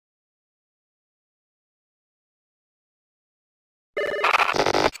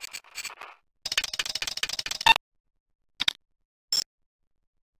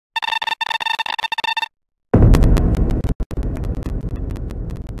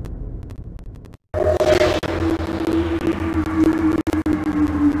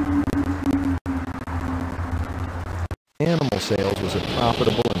Animal sales was a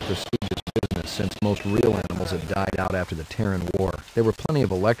profitable and prestigious business since most real animals had died out after the Terran War. There were plenty of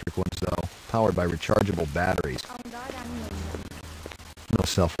electric ones, though, powered by rechargeable batteries. No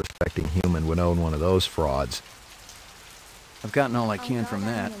self-respecting human would own one of those frauds. I've gotten all I can from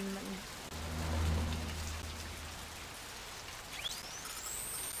that.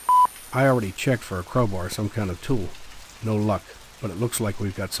 I already checked for a crowbar, some kind of tool. No luck, but it looks like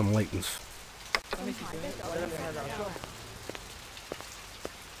we've got some latents.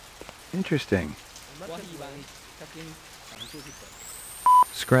 Interesting.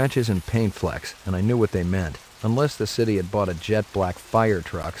 Scratches and paint flecks, and I knew what they meant. Unless the city had bought a jet black fire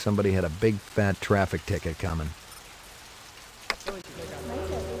truck, somebody had a big fat traffic ticket coming.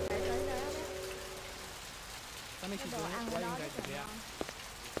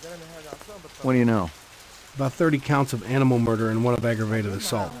 What do you know? About 30 counts of animal murder and one of aggravated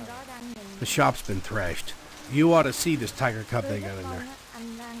assault. The shop's been thrashed. You ought to see this tiger cub they got in there.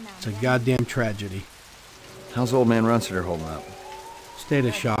 It's a goddamn tragedy. How's old man Runsiter holding up? State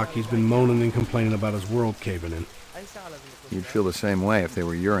of shock. He's been moaning and complaining about his world caving in. You'd feel the same way if they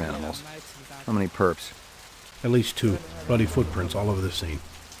were your animals. How many perps? At least 2. Bloody footprints all over the scene.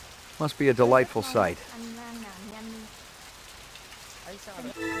 Must be a delightful sight.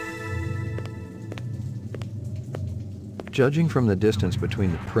 Judging from the distance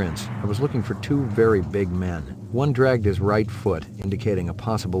between the prints, I was looking for 2 very big men. One dragged his right foot, indicating a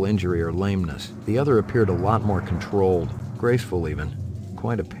possible injury or lameness. The other appeared a lot more controlled, graceful even.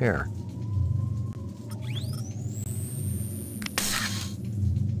 Quite a pair.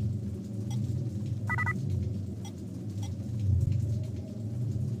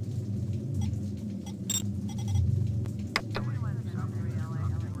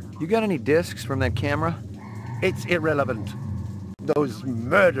 You got any discs from that camera? It's irrelevant. Those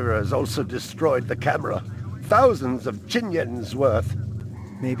murderers also destroyed the camera. Thousands of Chinyens worth.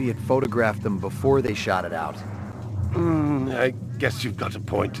 Maybe it photographed them before they shot it out. I guess you've got a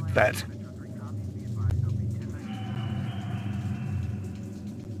point at that.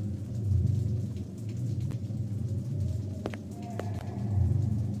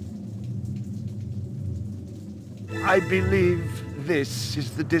 I believe this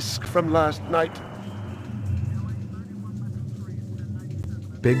is the disc from last night.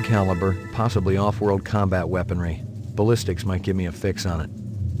 Big caliber, possibly off-world combat weaponry. Ballistics might give me a fix on it.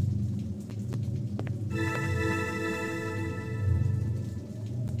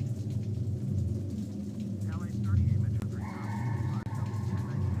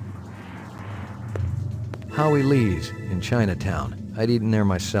 Howie Lee's in Chinatown. I'd eaten there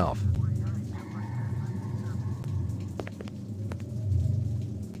myself.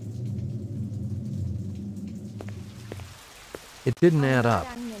 It didn't add up.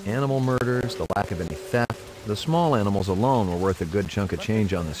 Animal murders, the lack of any theft. The small animals alone were worth a good chunk of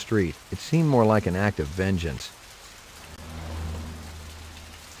change on the street. It seemed more like an act of vengeance.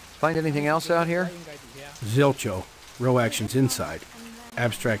 Find anything else out here? Zilcho. Row actions inside.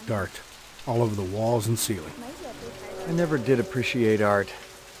 Abstract art. All over the walls and ceiling. I never did appreciate art.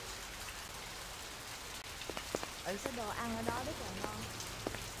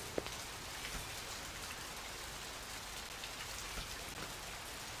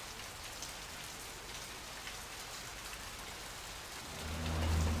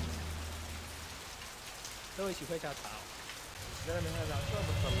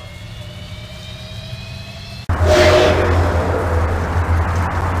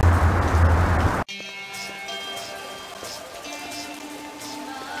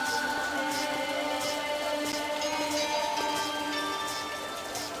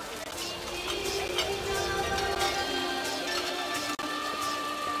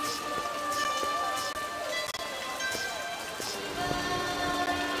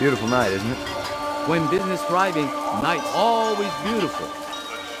 Beautiful night, isn't it? When business thriving, night always beautiful.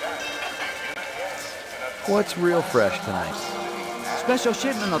 What's real fresh tonight? Special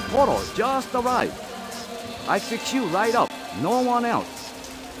shipment of Toro just arrived. I fix you right up, no one else.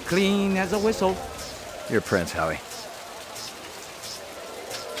 Clean as a whistle. You're Prince, Howie.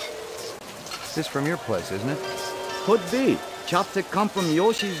 This from your place, isn't it? Could be. Chopstick come from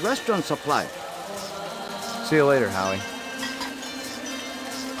Yoshi's restaurant supply. See you later, Howie.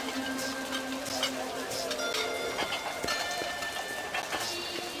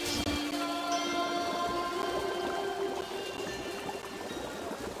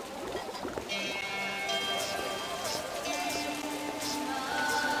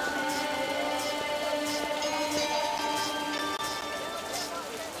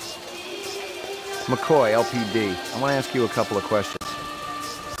 McCoy, LPD. I want to ask you a couple of questions.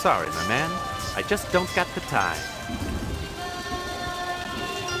 Sorry, my man. I just don't got the time.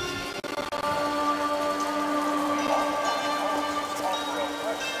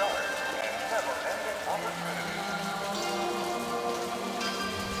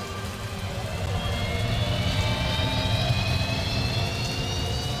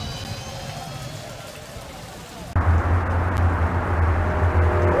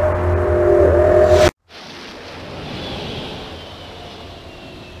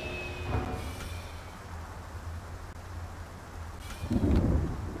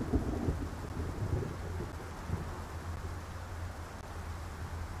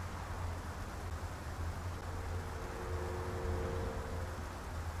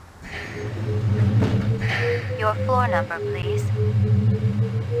 Your floor number, please.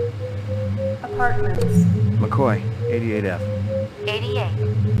 Apartments. McCoy, 88F.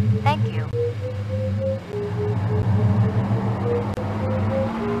 88. Thank you.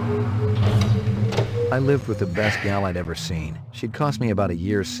 I lived with the best gal I'd ever seen. She'd cost me about a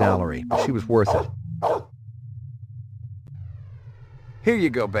year's salary, but she was worth it. Here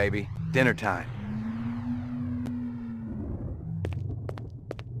you go, baby. Dinner time.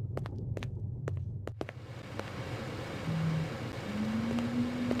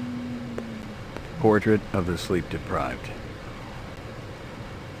 Portrait of the sleep-deprived.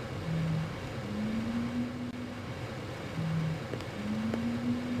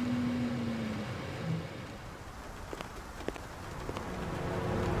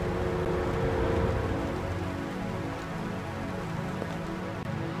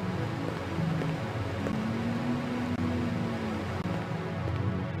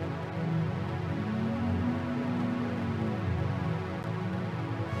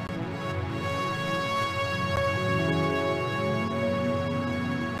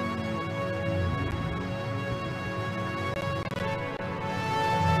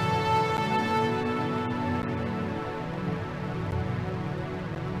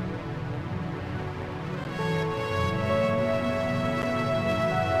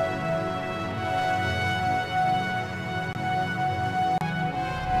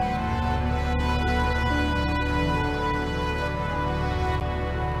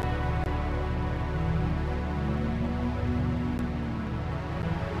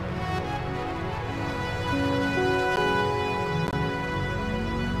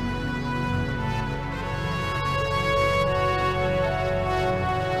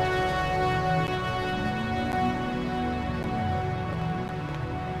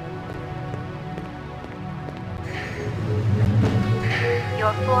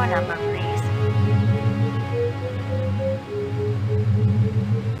 Your floor number, please.